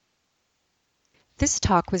This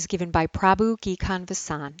talk was given by Prabu Gikon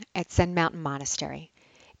Vasan at Zen Mountain Monastery.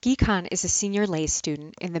 Gikon is a senior lay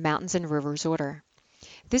student in the Mountains and Rivers Order.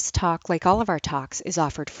 This talk, like all of our talks, is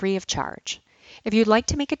offered free of charge. If you'd like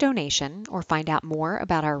to make a donation or find out more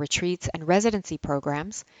about our retreats and residency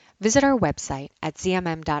programs, visit our website at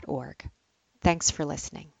zmm.org. Thanks for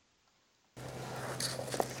listening.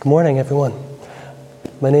 Good morning, everyone.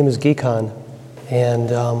 My name is Gikon,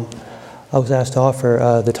 and I was asked to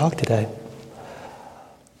offer the talk today.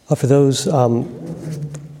 For those, good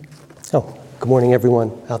morning,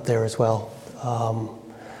 everyone out there as well.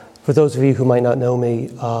 For those of you who might not know me,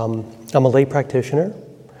 I'm a lay practitioner.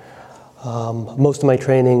 Most of my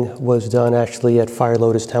training was done actually at Fire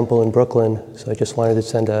Lotus Temple in Brooklyn, so I just wanted to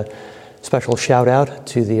send a special shout out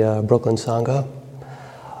to the Brooklyn Sangha.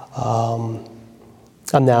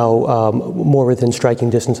 I'm now more within striking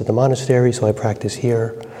distance of the monastery, so I practice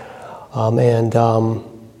here.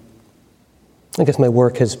 I guess my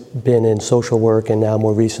work has been in social work and now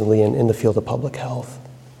more recently in the field of public health.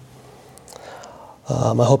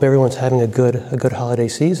 I hope everyone's having a good holiday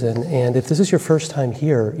season. And if this is your first time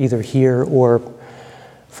here, either here or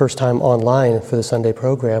first time online for the Sunday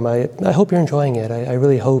program, I hope you're enjoying it. I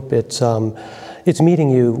really hope it's meeting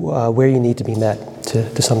you where you need to be met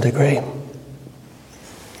to some degree.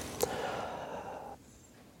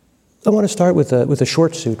 I want to start with a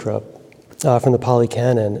short sutra from the Pali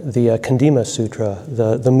Canon, the Candima Sutta,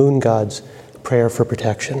 the moon god's prayer for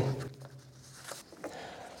protection.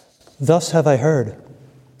 Thus have I heard.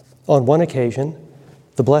 On one occasion,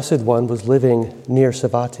 the Blessed One was living near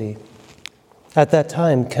Savatthi. At that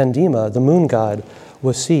time, Candima, the moon god,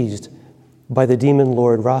 was seized by the demon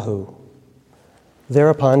lord Rahu.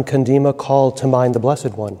 Thereupon, Candima called to mind the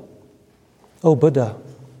Blessed One. O Buddha,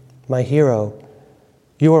 my hero,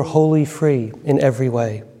 you are wholly free in every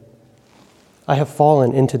way. I have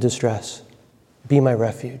fallen into distress. Be my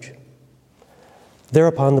refuge.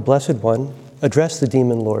 Thereupon the Blessed One addressed the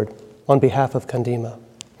demon lord on behalf of Candima.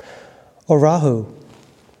 O Rahu,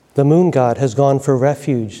 the moon god has gone for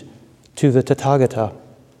refuge to the Tathagata,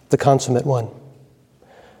 the consummate one.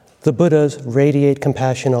 The Buddhas radiate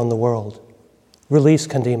compassion on the world. Release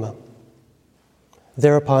Candima.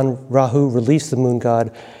 Thereupon Rahu released the moon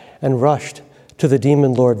god and rushed to the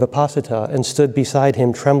demon lord Vipassata and stood beside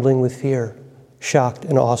him trembling with fear, shocked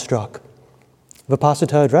and awestruck.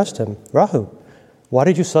 Vipassata addressed him, Rahu, why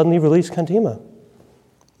did you suddenly release Candima?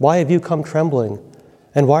 Why have you come trembling?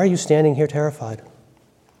 And why are you standing here terrified?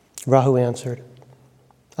 Rahu answered,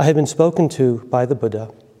 I had been spoken to by the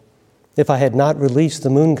Buddha. If I had not released the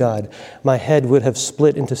moon god, my head would have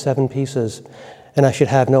split into 7 pieces, and I should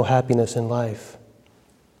have no happiness in life.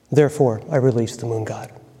 Therefore, I released the moon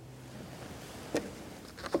god.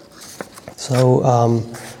 So,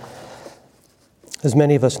 as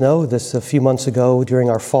many of us know, a few months ago during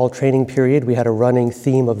our fall training period, we had a running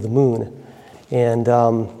theme of the moon. And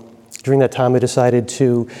during that time, I decided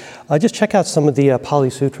to just check out some of the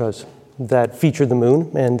Pali Sutras that featured the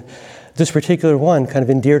moon. And this particular one kind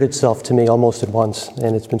of endeared itself to me almost at once,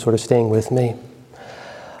 and it's been sort of staying with me.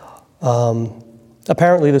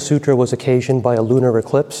 Apparently, the sutra was occasioned by a lunar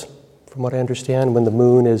eclipse, from what I understand, when the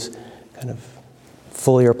moon is kind of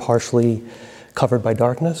fully or partially covered by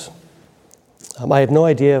darkness. I have no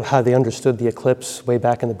idea how they understood the eclipse way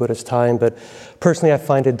back in the Buddha's time, but personally I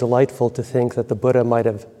find it delightful to think that the Buddha might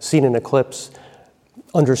have seen an eclipse,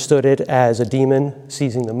 understood it as a demon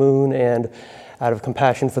seizing the moon, and out of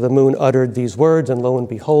compassion for the moon uttered these words, and lo and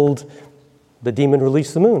behold, the demon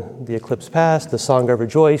released the moon. The eclipse passed, the Sangha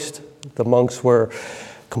rejoiced, the monks were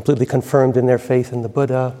completely confirmed in their faith in the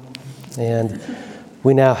Buddha, and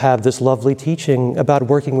we now have this lovely teaching about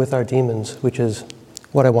working with our demons, which is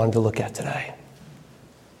what I wanted to look at today.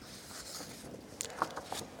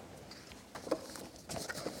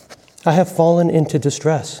 I have fallen into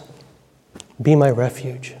distress. Be my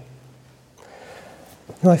refuge.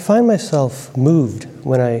 I find myself moved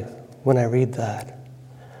when I read that.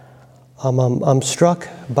 I'm struck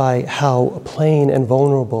by how plain and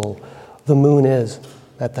vulnerable the moon is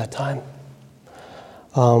at that time.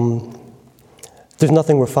 There's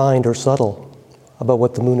nothing refined or subtle about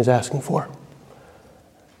what the moon is asking for.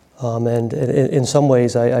 And in some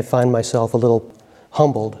ways, I find myself a little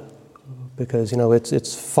humbled because,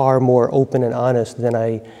 it's far more open and honest than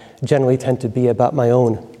I generally tend to be about my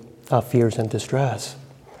own fears and distress.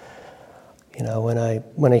 When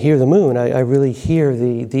I hear the moon, I really hear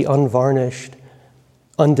the unvarnished,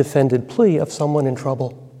 undefended plea of someone in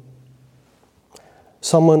trouble.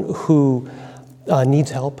 Someone who needs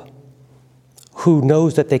help, who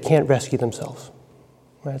knows that they can't rescue themselves.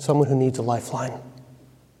 Right? Someone who needs a lifeline.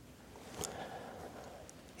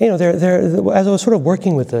 as I was sort of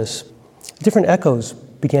working with this, different echoes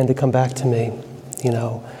began to come back to me,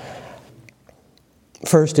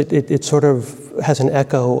 First, it sort of has an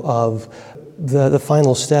echo of the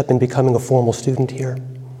final step in becoming a formal student here,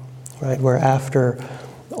 right? Where after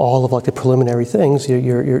all of like the preliminary things,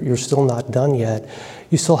 you're still not done yet.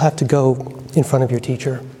 You still have to go in front of your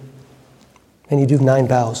teacher, and you do 9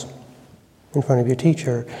 bows in front of your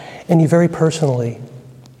teacher, and you very personally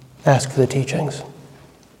ask for the teachings.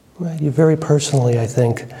 Right? You very personally, I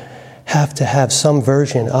think, have to have some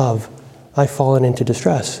version of, I've fallen into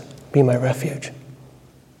distress, be my refuge.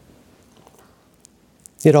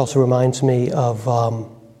 It also reminds me of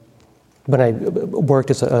when I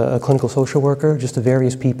worked as a clinical social worker, just the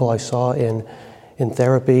various people I saw in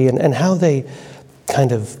therapy and how they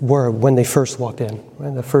kind of were when they first walked in,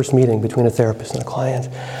 right? The first meeting between a therapist and a client.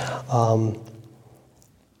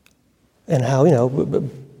 And how,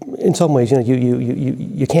 in some ways,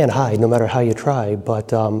 you can't hide no matter how you try, but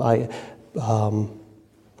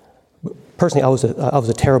personally, I was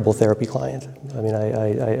a terrible therapy client. I mean,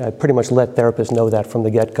 I pretty much let therapists know that from the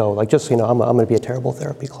get-go. Like, just I'm going to be a terrible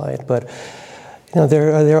therapy client. But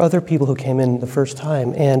there are other people who came in the first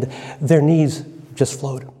time, and their needs just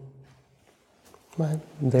flowed. Right?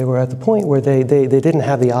 They were at the point where they didn't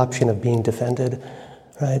have the option of being defended.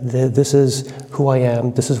 Right? This is who I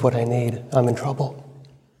am. This is what I need. I'm in trouble.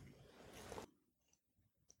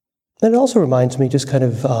 And it also reminds me, just kind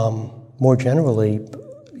of more generally.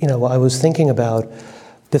 I was thinking about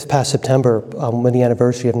this past September, when the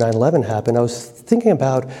anniversary of 9/11 happened, I was thinking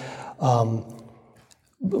about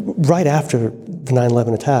right after the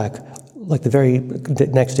 9/11 attack, like the very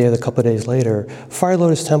next day or a couple of days later, Fire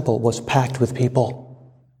Lotus Temple was packed with people.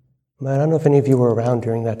 I don't know if any of you were around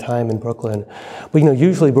during that time in Brooklyn, but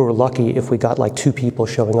usually we were lucky if we got like 2 people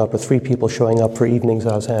showing up or 3 people showing up for evening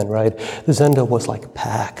Zazen, right? The Zendo was like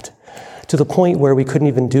packed, to the point where we couldn't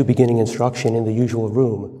even do beginning instruction in the usual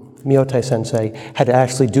room. Miyotai Sensei had to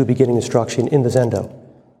actually do beginning instruction in the Zendo,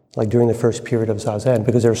 like during the first period of Zazen,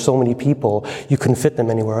 because there were so many people, you couldn't fit them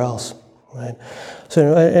anywhere else, right?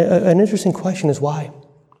 So an interesting question is why?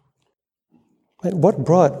 Right? What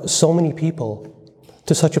brought so many people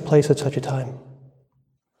to such a place at such a time?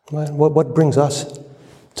 Right? What brings us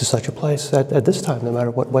to such a place at this time, no matter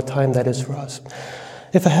what time that is for us?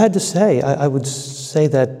 If I had to say, I would say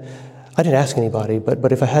that I didn't ask anybody,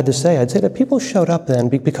 but if I had to say, I'd say that people showed up then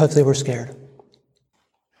because they were scared.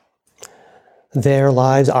 Their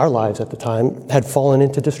lives, our lives at the time, had fallen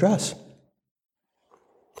into distress.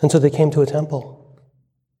 And so they came to a temple.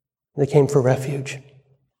 They came for refuge,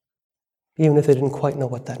 even if they didn't quite know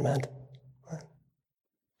what that meant.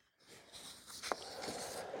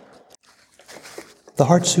 The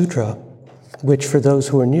Heart Sutra, which for those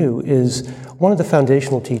who are new, is one of the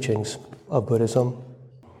foundational teachings of Buddhism.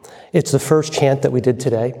 It's the first chant that we did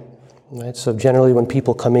today. Right? So generally when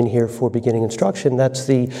people come in here for beginning instruction, that's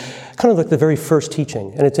the kind of like the very first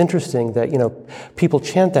teaching. And it's interesting that, people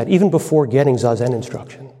chant that even before getting Zazen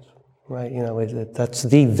instructions. Right? That's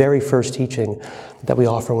the very first teaching that we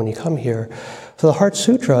offer when you come here. So the Heart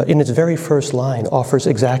Sutra, in its very first line, offers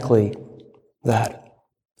exactly that.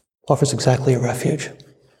 Offers exactly a refuge.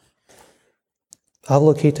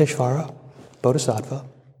 Avalokiteshvara, Bodhisattva,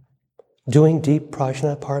 doing deep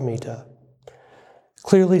prajna paramita,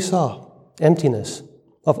 clearly saw emptiness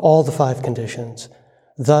of all the 5 conditions,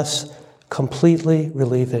 thus completely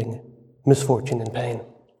relieving misfortune and pain.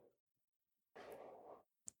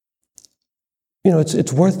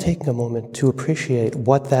 It's worth taking a moment to appreciate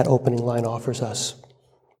what that opening line offers us.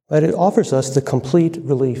 Right? It offers us the complete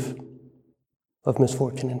relief of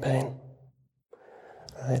misfortune and pain.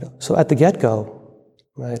 Right? So at the get-go,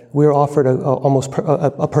 right, we're offered almost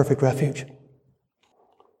a perfect refuge.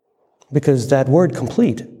 Because that word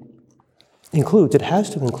complete it has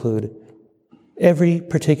to include every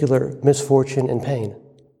particular misfortune and pain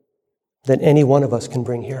that any one of us can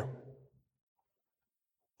bring here.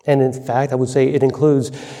 And in fact, I would say it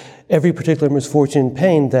includes every particular misfortune and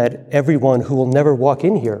pain that everyone who will never walk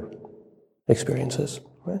in here experiences.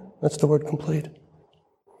 Right? That's the word complete.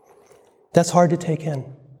 That's hard to take in.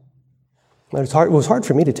 It was hard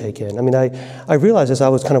for me to take in. I mean, I realized as I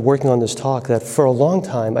was kind of working on this talk that for a long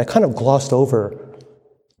time I kind of glossed over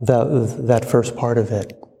that first part of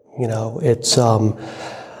it. It's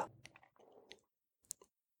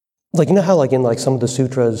like how like in like some of the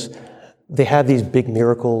sutras they have these big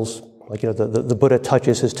miracles. Like, the Buddha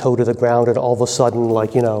touches his toe to the ground and all of a sudden,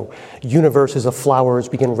 like, universes of flowers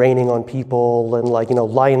begin raining on people and, like,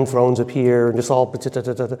 lion thrones appear and just all,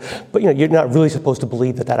 but, you're not really supposed to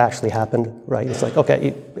believe that actually happened, right? It's like,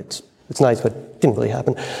 okay, it's nice, but it didn't really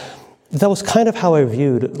happen. that was kind of how I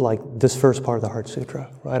viewed like this first part of the Heart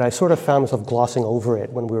Sutra, right? I sort of found myself glossing over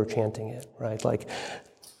it when we were chanting it, right? Like,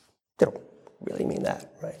 they don't really mean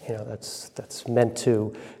that, right? You know, that's meant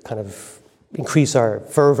to kind of increase our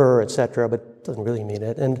fervor, etc., but doesn't really mean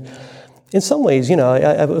it. And in some ways, you know,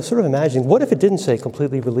 I was sort of imagining, what if it didn't say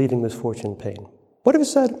completely relieving misfortune and pain? What if it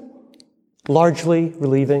said largely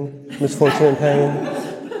relieving misfortune and pain?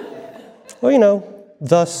 Well, you know,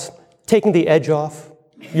 thus taking the edge off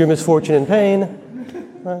your misfortune and pain,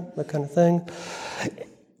 right? That kind of thing.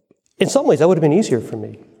 In some ways, that would have been easier for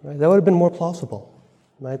me, right? That would have been more plausible,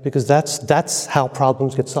 right? Because that's how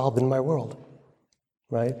problems get solved in my world,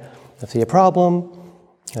 right? I see a problem,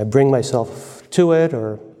 I bring myself to it,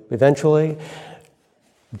 or eventually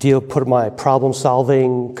put my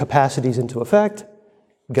problem-solving capacities into effect,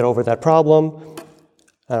 get over that problem,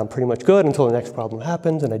 and I'm pretty much good until the next problem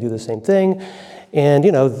happens, and I do the same thing. And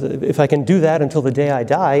you know, if I can do that until the day I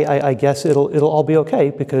die, I guess it'll all be okay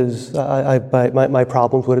because my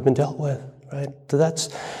problems would have been dealt with, right? So that's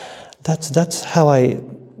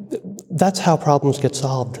how problems get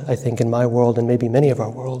solved, I think, in my world and maybe many of our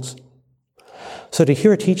worlds. So to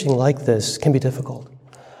hear a teaching like this can be difficult.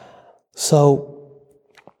 So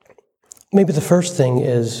maybe the first thing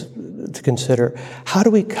is to consider, how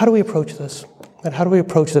do we approach this? And how do we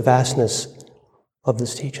approach the vastness of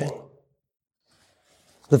this teaching?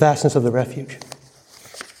 The vastness of the refuge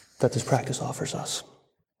that this practice offers us.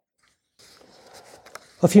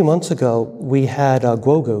 A few months ago, we had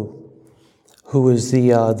Gwogu, who was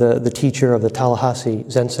the teacher of the Tallahassee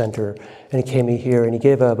Zen Center, and he came here and he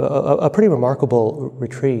gave a pretty remarkable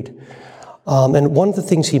retreat. And one of the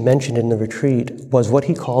things he mentioned in the retreat was what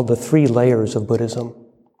he called the 3 layers of Buddhism.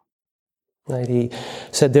 Right? He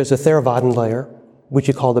said there's a Theravadan layer, which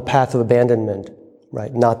he called the path of abandonment.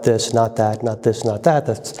 Right? Not this, not that, not this, not that.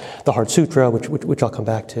 That's the Heart Sutra, which I'll come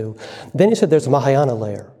back to. Then he said there's a Mahayana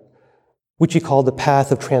layer, which he called the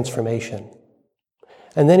path of transformation.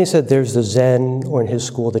 And then he said there's the Zen, or in his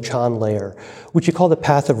school, the Chan layer, which he called the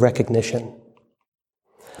path of recognition.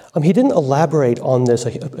 He didn't elaborate on this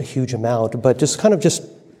a huge amount, but just kind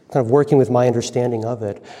of working with my understanding of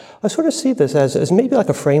it, I sort of see this as maybe like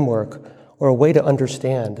a framework or a way to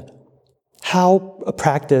understand how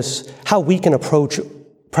we can approach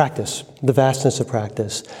practice, the vastness of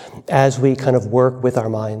practice, as we kind of work with our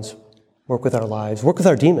minds, work with our lives, work with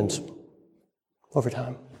our demons over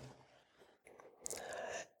time.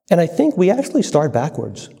 And I think we actually start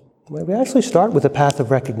backwards. We actually start with the path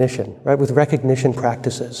of recognition, right? With recognition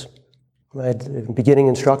practices, right? Beginning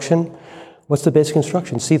instruction, what's the basic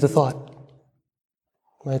instruction? See the thought,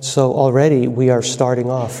 right? So already we are starting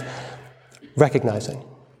off recognizing,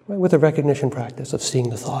 right? With a recognition practice of seeing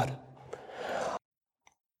the thought.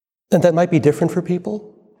 And that might be different for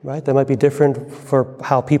people, right? That might be different for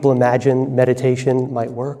how people imagine meditation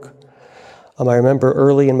might work. I remember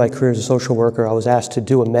early in my career as a social worker, I was asked to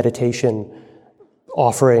do a meditation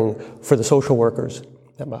offering for the social workers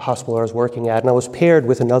at my hospital I was working at, and I was paired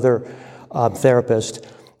with another therapist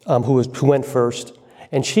who went first,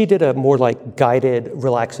 and she did a more like guided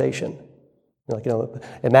relaxation, like, you know,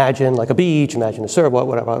 imagine like a beach, imagine a surf,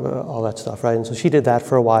 whatever, all that stuff, right? And so she did that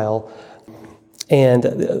for a while, and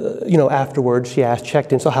you know, afterwards she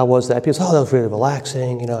checked in. So how was that? Because that was really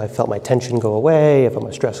relaxing. You know, I felt my tension go away, I felt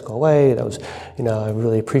my stress go away. That was, you know, I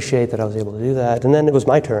really appreciate that I was able to do that. And then it was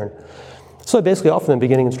my turn. So I basically offered them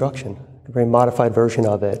beginning instruction, a very modified version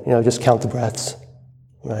of it. You know, just count the breaths,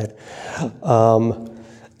 right?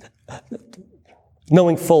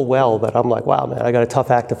 Knowing full well that I'm like, wow, man, I got a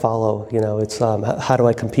tough act to follow. You know, it's how do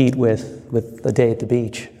I compete with a day at the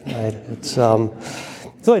beach, right? It's so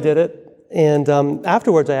I did it, and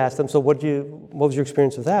afterwards I asked them, so what was your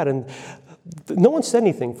experience with that? And no one said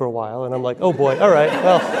anything for a while, and I'm like, oh boy, all right,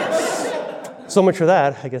 well, so much for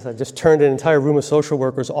that. I guess I just turned an entire room of social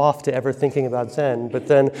workers off to ever thinking about Zen. But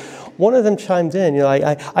then one of them chimed in. You know,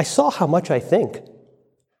 I saw how much I think.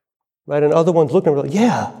 Right, and other ones looked and were like,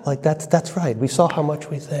 yeah, like that's right. We saw how much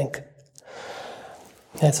we think.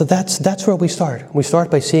 And so that's where we start. We start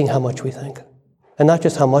by seeing how much we think. And not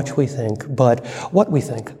just how much we think, but what we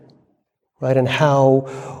think. Right, and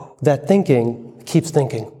how that thinking keeps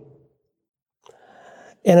thinking.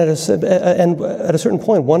 And at a certain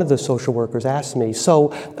point, one of the social workers asked me,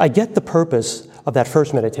 so I get the purpose of that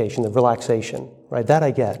first meditation, the relaxation, right? That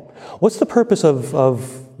I get. What's the purpose of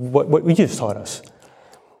what you just taught us?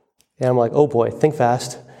 And I'm like, oh boy, think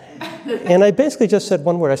fast. And I basically just said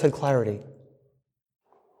one word. I said clarity.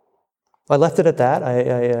 I left it at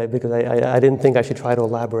that because I didn't think I should try to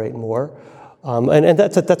elaborate more. And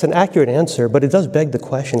that's an accurate answer, but it does beg the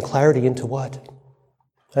question, clarity into what?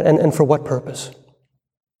 And for what purpose?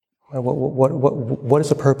 What is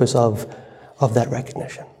the purpose of that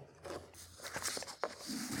recognition?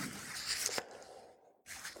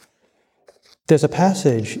 There's a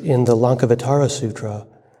passage in the Lankavatara Sutra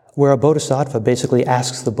where a bodhisattva basically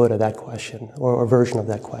asks the Buddha that question, or a version of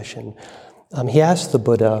that question. He asks the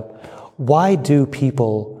Buddha, why do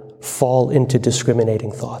people fall into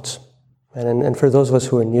discriminating thoughts? And for those of us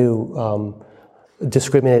who are new,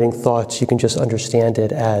 discriminating thoughts, you can just understand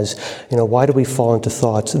it as, why do we fall into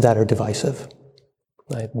thoughts that are divisive,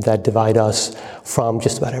 right? That divide us from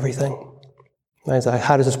just about everything? Right? So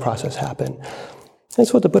how does this process happen?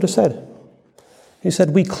 That's what the Buddha said. He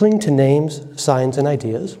said, we cling to names, signs, and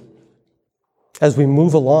ideas. As we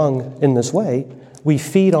move along in this way, we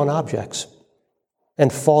feed on objects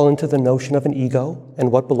and fall into the notion of an ego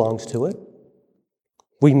and what belongs to it.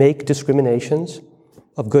 We make discriminations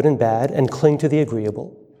of good and bad and cling to the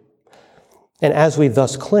agreeable. And as we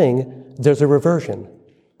thus cling, there's a reversion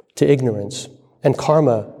to ignorance, and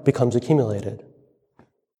karma becomes accumulated.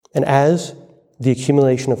 And as the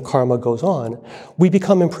accumulation of karma goes on, we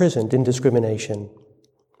become imprisoned in discrimination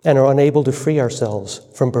and are unable to free ourselves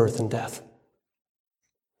from birth and death.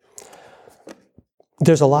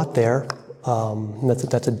 There's a lot there.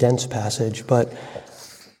 That's a dense passage, but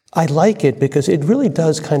I like it because it really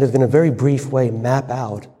does kind of, in a very brief way, map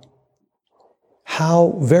out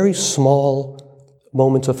how very small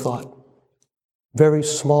moments of thought, very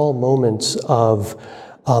small moments of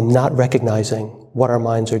not recognizing what our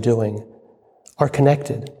minds are doing, are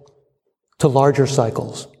connected to larger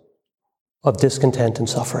cycles of discontent and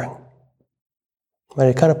suffering. Right?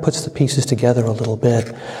 It kind of puts the pieces together a little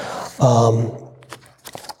bit.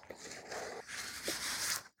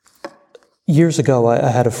 Years ago, I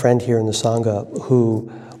had a friend here in the Sangha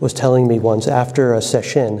who was telling me once, after a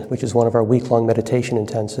sesshin, which is one of our week-long meditation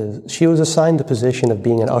intensives, she was assigned the position of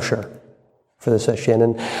being an usher for the sesshin,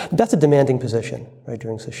 and that's a demanding position, right,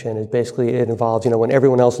 during sesshin. It involves, when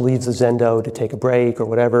everyone else leaves the zendo to take a break or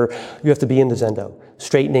whatever, you have to be in the zendo,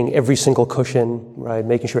 straightening every single cushion, right,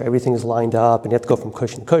 making sure everything is lined up, and you have to go from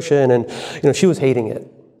cushion to cushion, and she was hating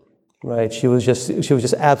it, right? She was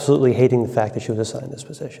just absolutely hating the fact that she was assigned this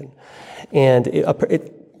position. And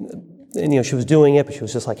she was doing it, but she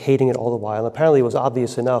was just like hating it all the while. And apparently it was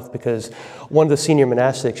obvious enough because one of the senior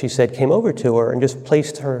monastics, she said, came over to her and just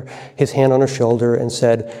placed his hand on her shoulder and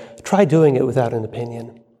said, try doing it without an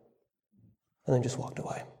opinion. And then just walked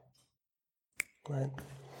away. Right?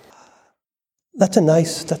 That's a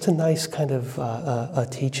nice kind of a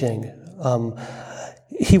teaching.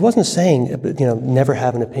 He wasn't saying, never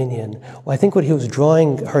have an opinion. Well, I think what he was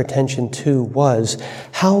drawing her attention to was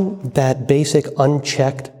how that basic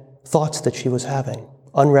unchecked thoughts that she was having,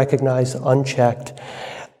 unrecognized, unchecked,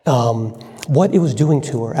 what it was doing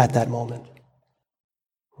to her at that moment,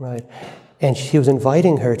 right? And he was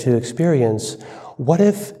inviting her to experience, what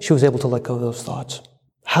if she was able to let go of those thoughts?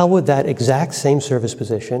 How would that exact same service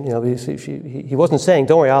position, he wasn't saying,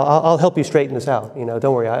 don't worry, I'll help you straighten this out,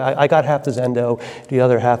 don't worry, I got half the zendo, the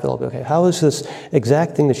other half it'll be okay. How is this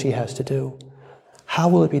exact thing that she has to do? How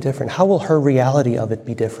will it be different? How will her reality of it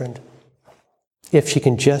be different if she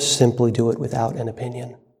can just simply do it without an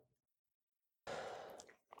opinion?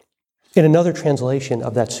 In another translation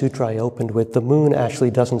of that sutra I opened with, the moon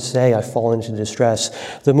actually doesn't say, I've fallen into distress.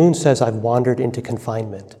 The moon says, I've wandered into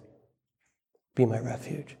confinement. Be my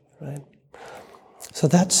refuge, right? So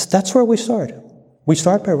that's where we start. We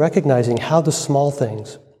start by recognizing how the small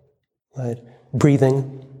things, right?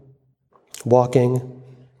 Breathing, walking,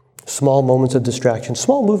 small moments of distraction,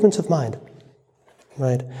 small movements of mind,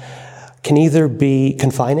 right? Can either be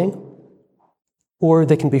confining or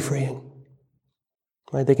they can be freeing.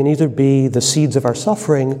 Right? They can either be the seeds of our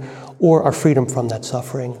suffering or our freedom from that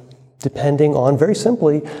suffering, depending on, very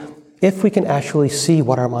simply, if we can actually see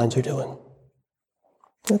what our minds are doing.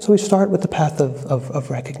 And so we start with the path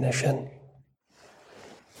of recognition.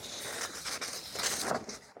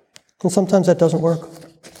 And sometimes that doesn't work.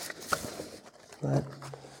 Right?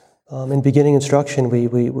 In beginning instruction,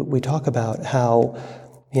 we talk about how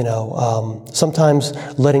sometimes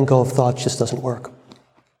letting go of thoughts just doesn't work.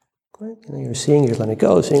 Right? You're seeing, you're letting it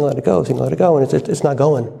go, seeing, let it go, seeing, let it go, and it's not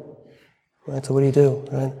going. Right? So what do you do?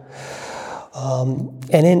 Right?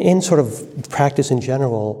 And in sort of practice in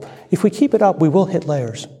general, if we keep it up, we will hit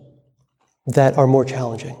layers that are more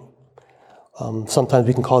challenging. Sometimes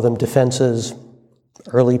we can call them defenses,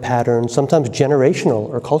 early patterns, sometimes generational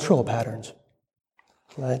or cultural patterns.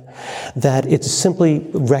 Right? That it's simply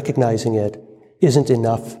recognizing it isn't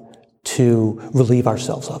enough to relieve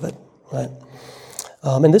ourselves of it. Right?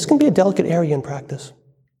 And this can be a delicate area in practice.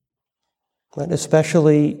 Right?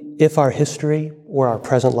 Especially if our history or our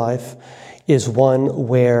present life is one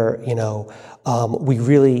where, we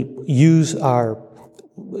really use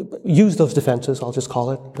those defenses, I'll just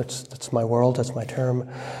call it. That's my world, that's my term.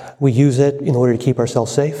 We use it in order to keep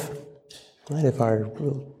ourselves safe. Right? If our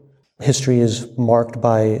history is marked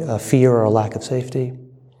by fear or a lack of safety.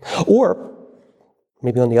 Or,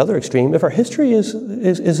 maybe on the other extreme, if our history is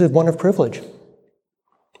one of privilege.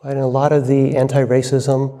 Right? And a lot of the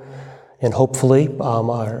anti-racism and hopefully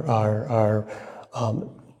our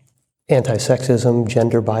anti-sexism,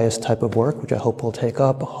 gender-biased type of work, which I hope we'll take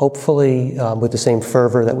up, hopefully with the same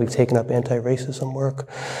fervor that we've taken up anti-racism work.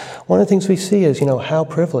 One of the things we see is, how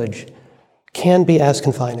privilege can be as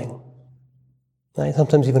confining, right?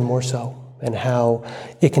 Sometimes even more so, and how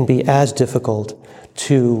it can be as difficult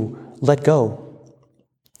to let go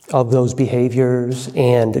of those behaviors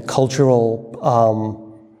and cultural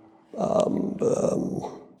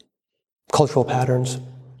patterns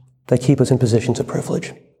that keep us in positions of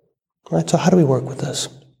privilege. Right, so how do we work with this?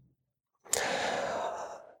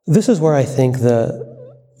 This is where I think the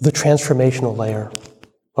transformational layer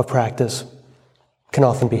of practice can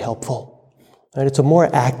often be helpful. Right? It's a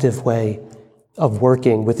more active way of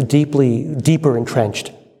working with deeper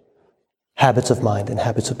entrenched habits of mind and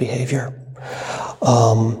habits of behavior.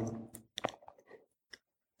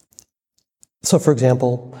 So, for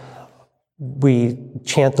example, we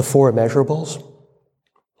chant the 4 immeasurables.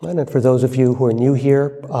 And for those of you who are new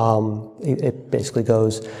here, it basically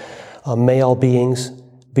goes, may all beings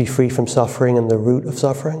be free from suffering and the root of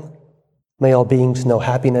suffering. May all beings know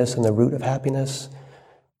happiness and the root of happiness.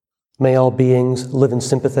 May all beings live in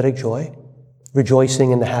sympathetic joy, rejoicing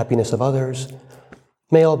in the happiness of others.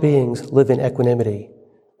 May all beings live in equanimity,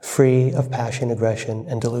 free of passion, aggression,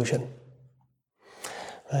 and delusion.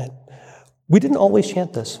 Right? We didn't always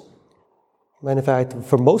chant this. And in fact,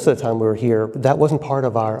 for most of the time we were here, that wasn't part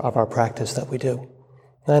of our practice that we do.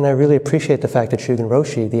 And I really appreciate the fact that Shugen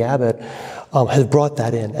Roshi, the abbot, has brought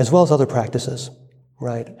that in, as well as other practices,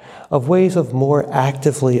 right, of ways of more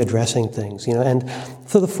actively addressing things, And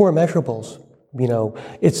so the 4 immeasurables,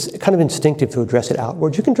 it's kind of instinctive to address it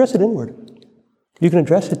outward. You can address it inward. You can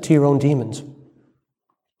address it to your own demons,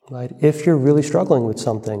 right? If you're really struggling with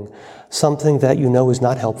something that you know is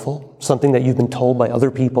not helpful, something that you've been told by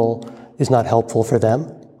other people is not helpful for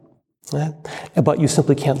them, right? But you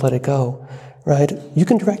simply can't let it go, right? You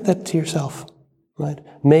can direct that to yourself, right?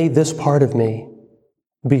 May this part of me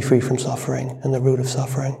be free from suffering and the root of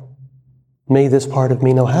suffering. May this part of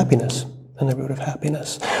me know happiness and the root of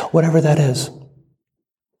happiness, whatever that is,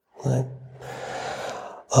 right?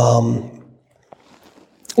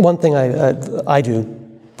 One thing I do,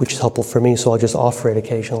 which is helpful for me, so I'll just offer it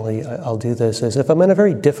occasionally, I'll do this, is if I'm in a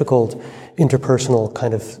very difficult interpersonal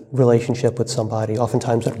kind of relationship with somebody,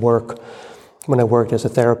 oftentimes at work, when I worked as a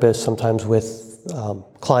therapist, sometimes with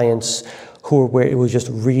clients where it was just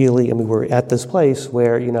really, we were at this place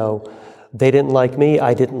where, they didn't like me,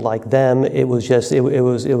 I didn't like them, it was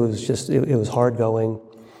hard going.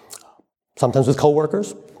 Sometimes with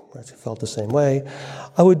coworkers, I felt the same way.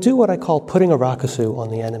 I would do what I call putting a rakusu on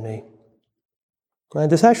the enemy. Right?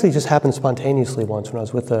 This actually just happened spontaneously once when I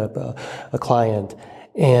was with a client,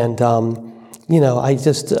 and I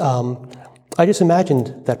just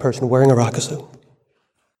imagined that person wearing a rakusu,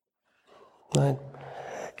 right?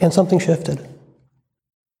 And something shifted,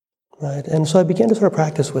 right? And so I began to sort of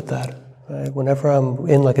practice with that. Right? Whenever I'm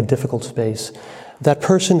in like a difficult space, that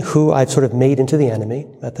person who I've sort of made into the enemy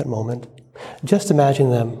at that moment, just imagine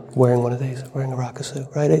them wearing one of these, wearing a rakusu,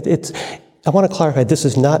 right? I want to clarify, this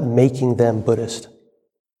is not making them Buddhist.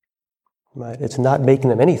 Right? It's not making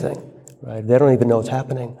them anything, right? They don't even know what's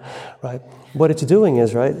happening, right? What it's doing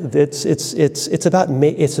is, right? It's about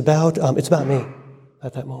me. It's about me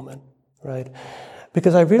at that moment, right?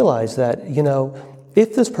 Because I realized that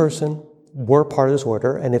if this person were part of this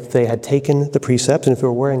order, and if they had taken the precepts, and if they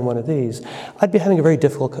were wearing one of these, I'd be having a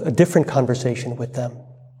different conversation with them,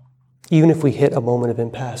 even if we hit a moment of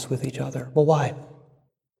impasse with each other. Well, why?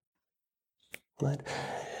 Right?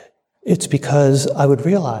 It's because I would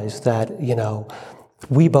realize that,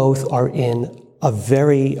 we both are in a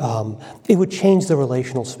very, it would change the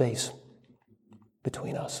relational space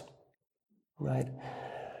between us, right?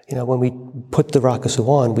 When we put the rakusu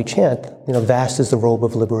on, we chant, vast is the robe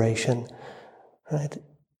of liberation, right?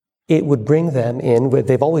 It would bring them in,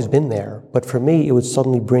 they've always been there, but for me, it would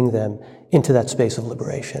suddenly bring them into that space of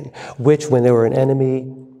liberation, which when they were an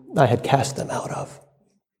enemy, I had cast them out of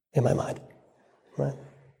in my mind, right?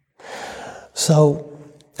 So,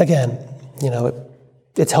 again,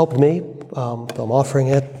 it's helped me. I'm offering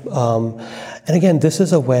it. And again, this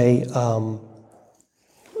is a way,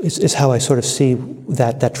 is how I sort of see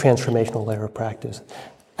that transformational layer of practice.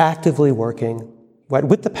 actively working, right,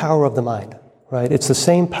 with the power of the mind, right? It's the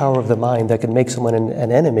same power of the mind that can make someone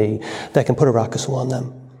an enemy that can put a rakusu on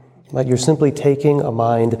them, right? You're simply taking a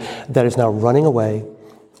mind that is now running away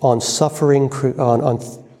on suffering, on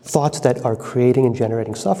thoughts that are creating and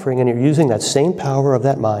generating suffering, and you're using that same power of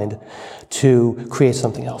that mind to create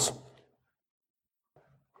something else.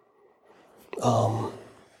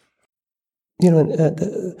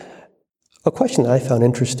 A question that I found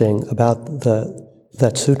interesting about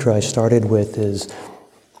that sutra I started with is,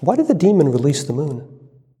 why did the demon release the moon?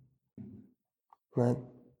 Right?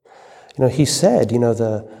 He said,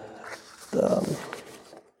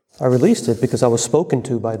 I released it because I was spoken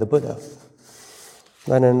to by the Buddha.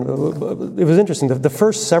 And it was interesting. The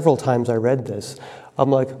first several times I read this, I'm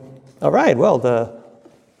like, all right, well, the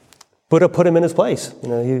Buddha put him in his place.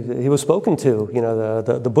 He was spoken to.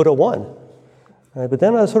 The Buddha won. Right? But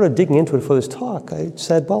then I was sort of digging into it for this talk. I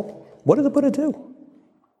said, well, what did the Buddha do?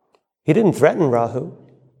 He didn't threaten Rahu.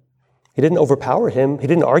 He didn't overpower him. He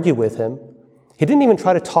didn't argue with him. He didn't even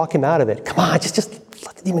try to talk him out of it. Come on, just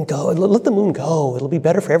let the demon go. Let the moon go. It'll be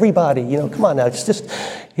better for everybody. Come on now.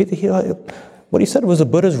 What he said was the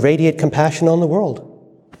Buddha's radiate compassion on the world.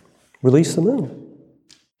 Release the moon.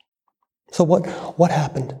 So what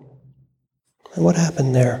happened? And what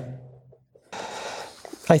happened there?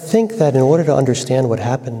 I think that in order to understand what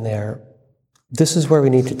happened there, this is where we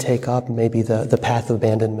need to take up maybe the path of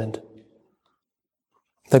abandonment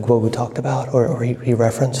that Gwogu talked about, or he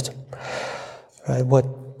referenced. Right?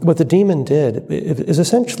 What the demon did is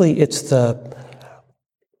essentially it's the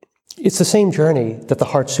same journey that the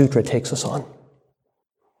Heart Sutra takes us on.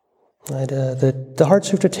 Right? The Heart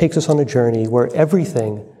Sutra takes us on a journey where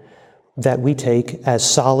everything that we take as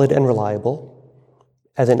solid and reliable,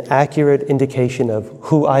 as an accurate indication of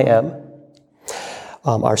who I am,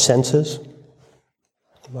 our senses,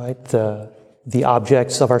 right? The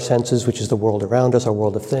objects of our senses, which is the world around us, our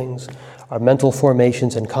world of things, our mental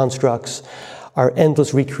formations and constructs, our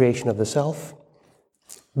endless recreation of the self,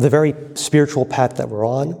 the very spiritual path that we're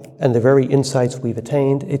on, and the very insights we've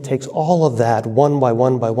attained. It takes all of that one by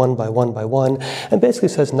one by one by one by one, and basically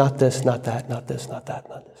says, not this, not that, not this, not that,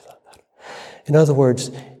 not this, not that. In other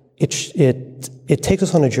words, it takes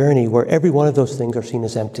us on a journey where every one of those things are seen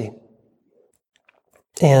as empty.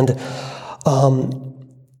 And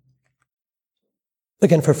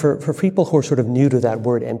again, for people who are sort of new to that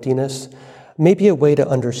word emptiness, maybe a way to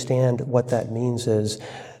understand what that means is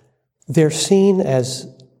they're seen as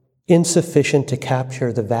insufficient to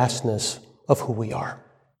capture the vastness of who we are.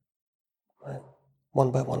 Right?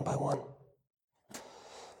 One by one by one.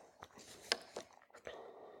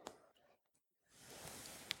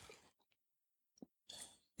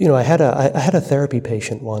 I had a therapy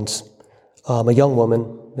patient once, a young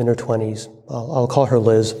woman in her 20s. I'll call her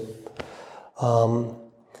Liz.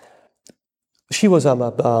 She was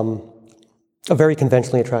a very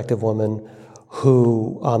conventionally attractive woman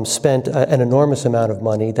who spent an enormous amount of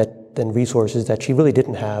money and resources that she really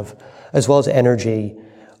didn't have, as well as energy,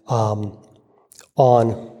 on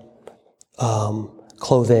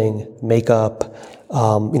clothing, makeup,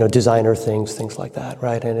 designer things like that,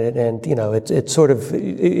 right? It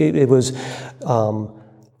was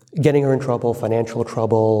getting her in trouble, financial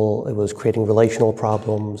trouble. It was creating relational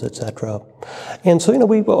problems, etc. And so,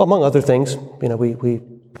 we, among other things, we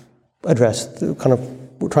addressed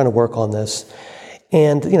we're trying to work on this.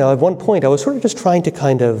 And at one point, I was sort of just trying to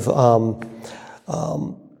kind of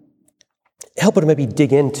help her to maybe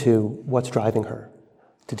dig into what's driving her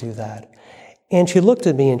to do that. And she looked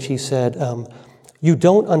at me and she said, "You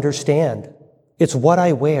don't understand. It's what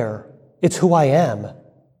I wear. It's who I am.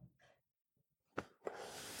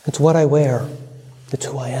 It's what I wear. It's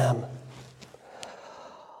who I am."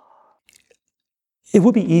 It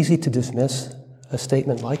would be easy to dismiss a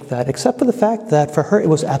statement like that, except for the fact that for her it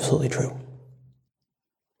was absolutely true.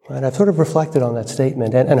 Right? I've sort of reflected on that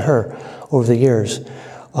statement and her over the years.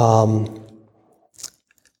 And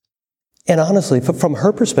honestly, from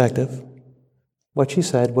her perspective, what she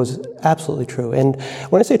said was absolutely true. And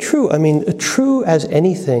when I say true, I mean true as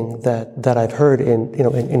anything that I've heard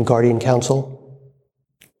in Guardian Council,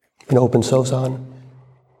 in Open Sozan,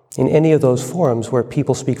 in any of those forums where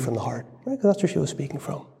people speak from the heart. Right? Because that's where she was speaking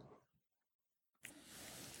from.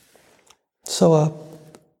 So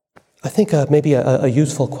I think maybe a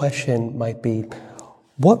useful question might be,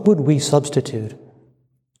 what would we substitute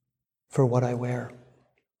for what I wear?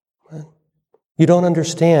 Right? You don't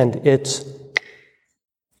understand, it's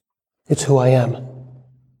who I am.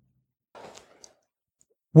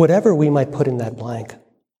 Whatever we might put in that blank,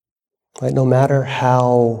 right? No matter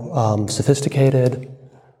how sophisticated,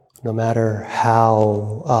 no matter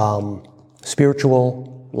how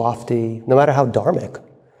spiritual, lofty, no matter how dharmic.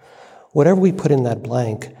 Whatever we put in that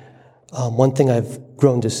blank, one thing I've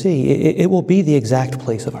grown to see, it will be the exact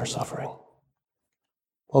place of our suffering.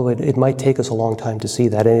 Well, it might take us a long time to see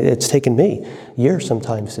that, and it's taken me years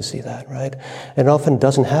sometimes to see that, right? And it often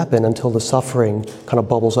doesn't happen until the suffering kind of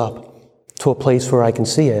bubbles up to a place where I can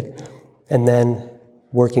see it, and then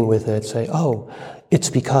working with it, say, oh, it's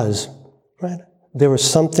because, right? There was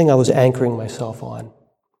something I was anchoring myself on,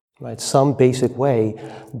 right? Some basic way,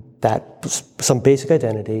 some basic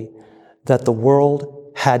identity that the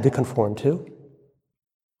world had to conform to,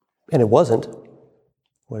 and it wasn't,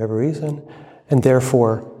 whatever reason, and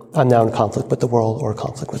therefore I'm now in conflict with the world or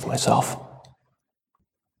conflict with myself.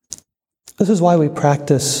 This is why we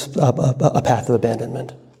practice a path of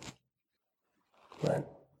abandonment. Right?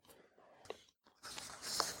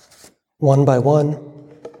 One by one,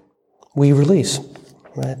 we release.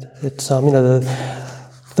 Right? It's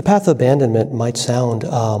the path of abandonment might sound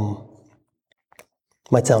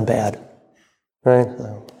bad, right?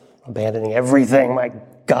 Abandoning everything, my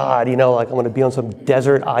God, like I'm going to be on some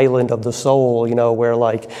desert island of the soul, where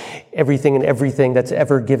like everything that's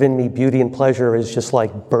ever given me beauty and pleasure is just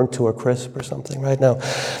like burnt to a crisp or something, right? Now,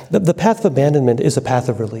 the path of abandonment is a path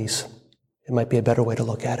of release. It might be a better way to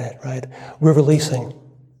look at it, right? We're releasing,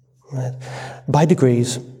 right? By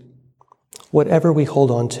degrees, whatever we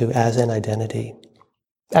hold on to as an identity,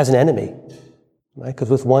 as an enemy, right? Because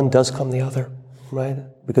with one does come the other, right?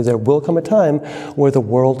 Because there will come a time where the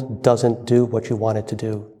world doesn't do what you want it to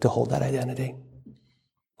do to hold that identity.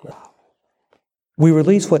 We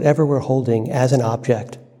release whatever we're holding as an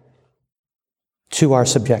object to our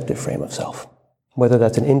subjective frame of self, whether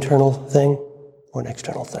that's an internal thing or an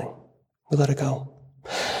external thing. We let it go.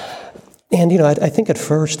 And, I think at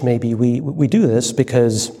first maybe we do this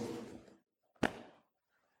because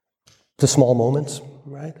the small moments,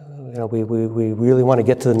 right? We really want to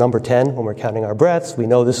get to the number 10 when we're counting our breaths. We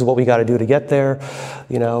know this is what we got to do to get there,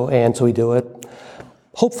 and so we do it.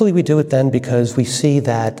 Hopefully we do it then because we see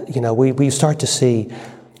that, we start to see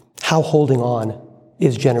how holding on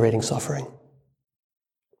is generating suffering.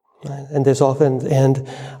 Right? And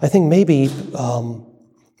I think maybe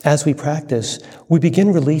as we practice, we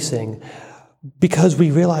begin releasing because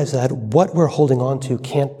we realize that what we're holding on to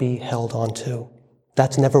can't be held on to.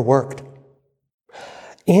 That's never worked.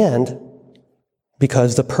 And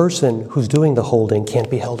because the person who's doing the holding can't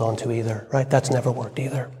be held on to either, right? That's never worked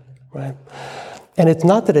either, right? And it's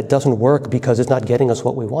not that it doesn't work because it's not getting us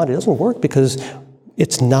what we want. It doesn't work because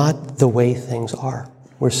it's not the way things are.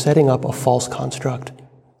 We're setting up a false construct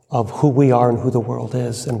of who we are and who the world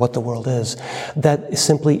is and what the world is that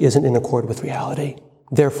simply isn't in accord with reality.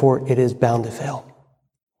 Therefore, it is bound to fail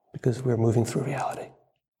because we're moving through reality.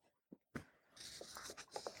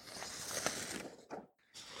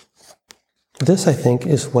 This, I think,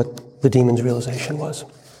 is what the demon's realization was.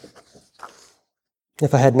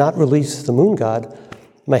 If I had not released the moon god,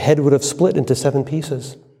 my head would have split into 7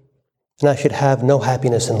 pieces, and I should have no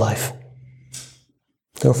happiness in life.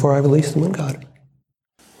 Therefore, I released the moon god.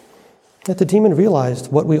 That the demon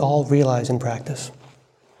realized what we all realize in practice.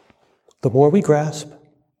 The more we grasp,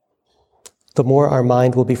 the more our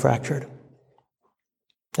mind will be fractured,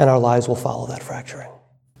 and our lives will follow that fracturing.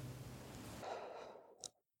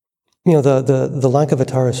 The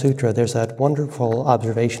Lankavatara Sutra, there's that wonderful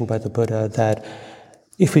observation by the Buddha that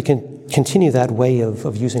if we can continue that way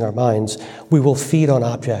of using our minds, we will feed on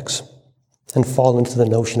objects and fall into the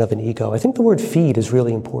notion of an ego. I think the word feed is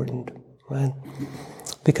really important, right?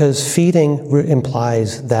 Because feeding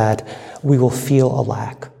implies that we will feel a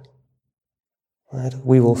lack, right?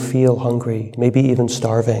 We will feel hungry, maybe even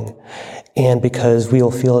starving, and because we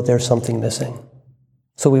will feel that there's something missing.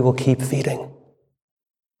 So we will keep feeding.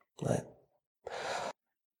 Right.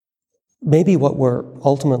 Maybe what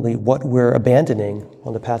we're abandoning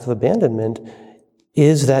on the path of abandonment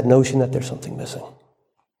is that notion that there's something missing.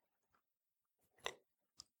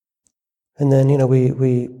 And then,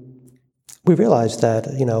 we realize that,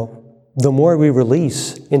 the more we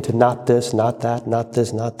release into not this, not that, not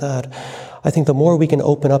this, not that, I think the more we can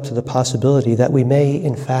open up to the possibility that we may,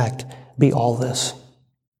 in fact, be all this,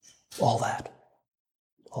 all that,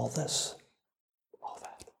 all this.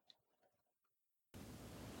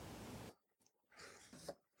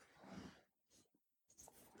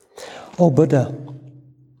 Oh, Buddha,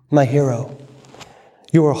 my hero,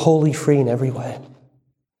 you are wholly free in every way.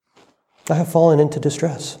 I have fallen into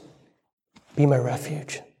distress. Be my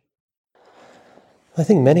refuge. I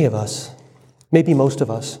think many of us, maybe most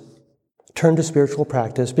of us, turn to spiritual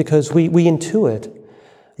practice because we intuit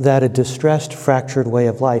that a distressed, fractured way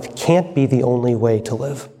of life can't be the only way to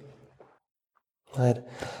live. Right?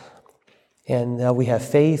 And we have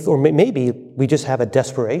faith, or maybe we just have a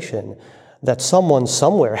desperation that someone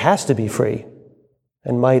somewhere has to be free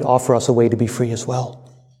and might offer us a way to be free as well.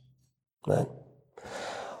 Right?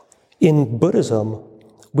 In Buddhism,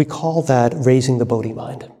 we call that raising the Bodhi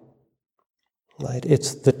mind. Right?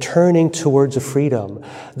 It's the turning towards a freedom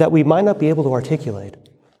that we might not be able to articulate.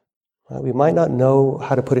 Right? We might not know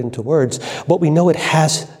how to put it into words, but we know it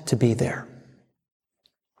has to be there.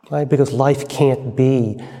 Right? Because life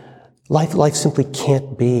simply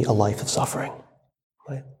can't be a life of suffering.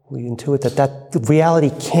 Right? We intuit that reality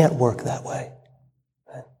can't work that way.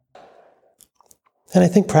 Right? And I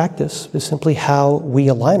think practice is simply how we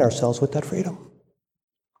align ourselves with that freedom.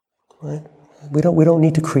 Right? We don't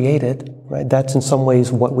need to create it, right? That's in some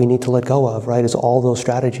ways what we need to let go of, right? Is all those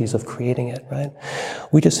strategies of creating it, right?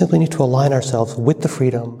 We just simply need to align ourselves with the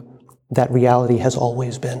freedom that reality has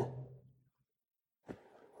always been.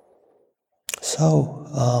 So,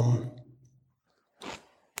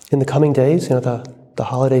 in the coming days, the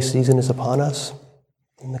holiday season is upon us.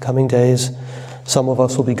 In the coming days, some of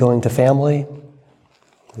us will be going to family,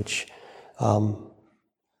 which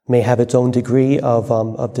may have its own degree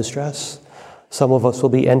of distress. Some of us will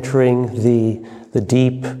be entering the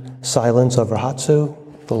deep silence of Rahatsu,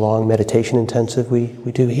 the long meditation intensive we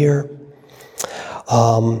do here.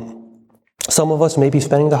 Some of us may be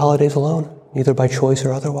spending the holidays alone, either by choice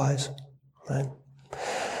or otherwise. Right?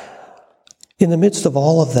 In the midst of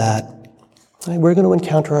all of that, right, we're going to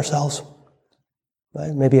encounter ourselves.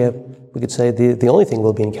 Right? Maybe we could say the only thing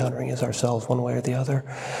we'll be encountering is ourselves, one way or the other.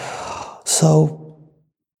 So,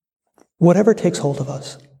 whatever takes hold of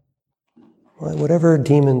us, right, whatever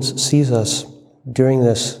demons seize us during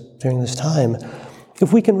this time,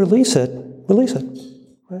 if we can release it.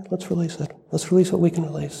 Right? Let's release it. Let's release what we can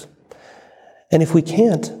release. And if we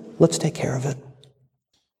can't, let's take care of it.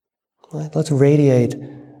 Right? Let's radiate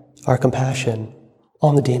our compassion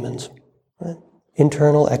on the demons. Right?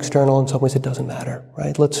 Internal, external, in some ways it doesn't matter.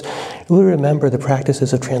 Right? Let's really remember the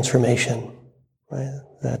practices of transformation, right?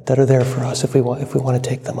 That are there for us if we want to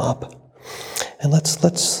take them up. And let's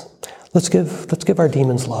give our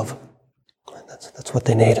demons love. That's what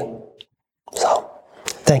they need. So,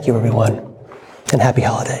 thank you everyone, and happy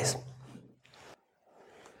holidays.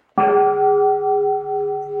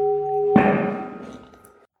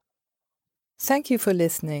 Thank you for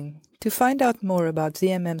listening. To find out more about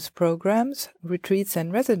ZMM's programs, retreats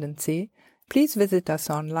and residency, please visit us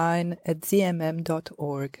online at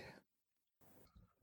zmm.org.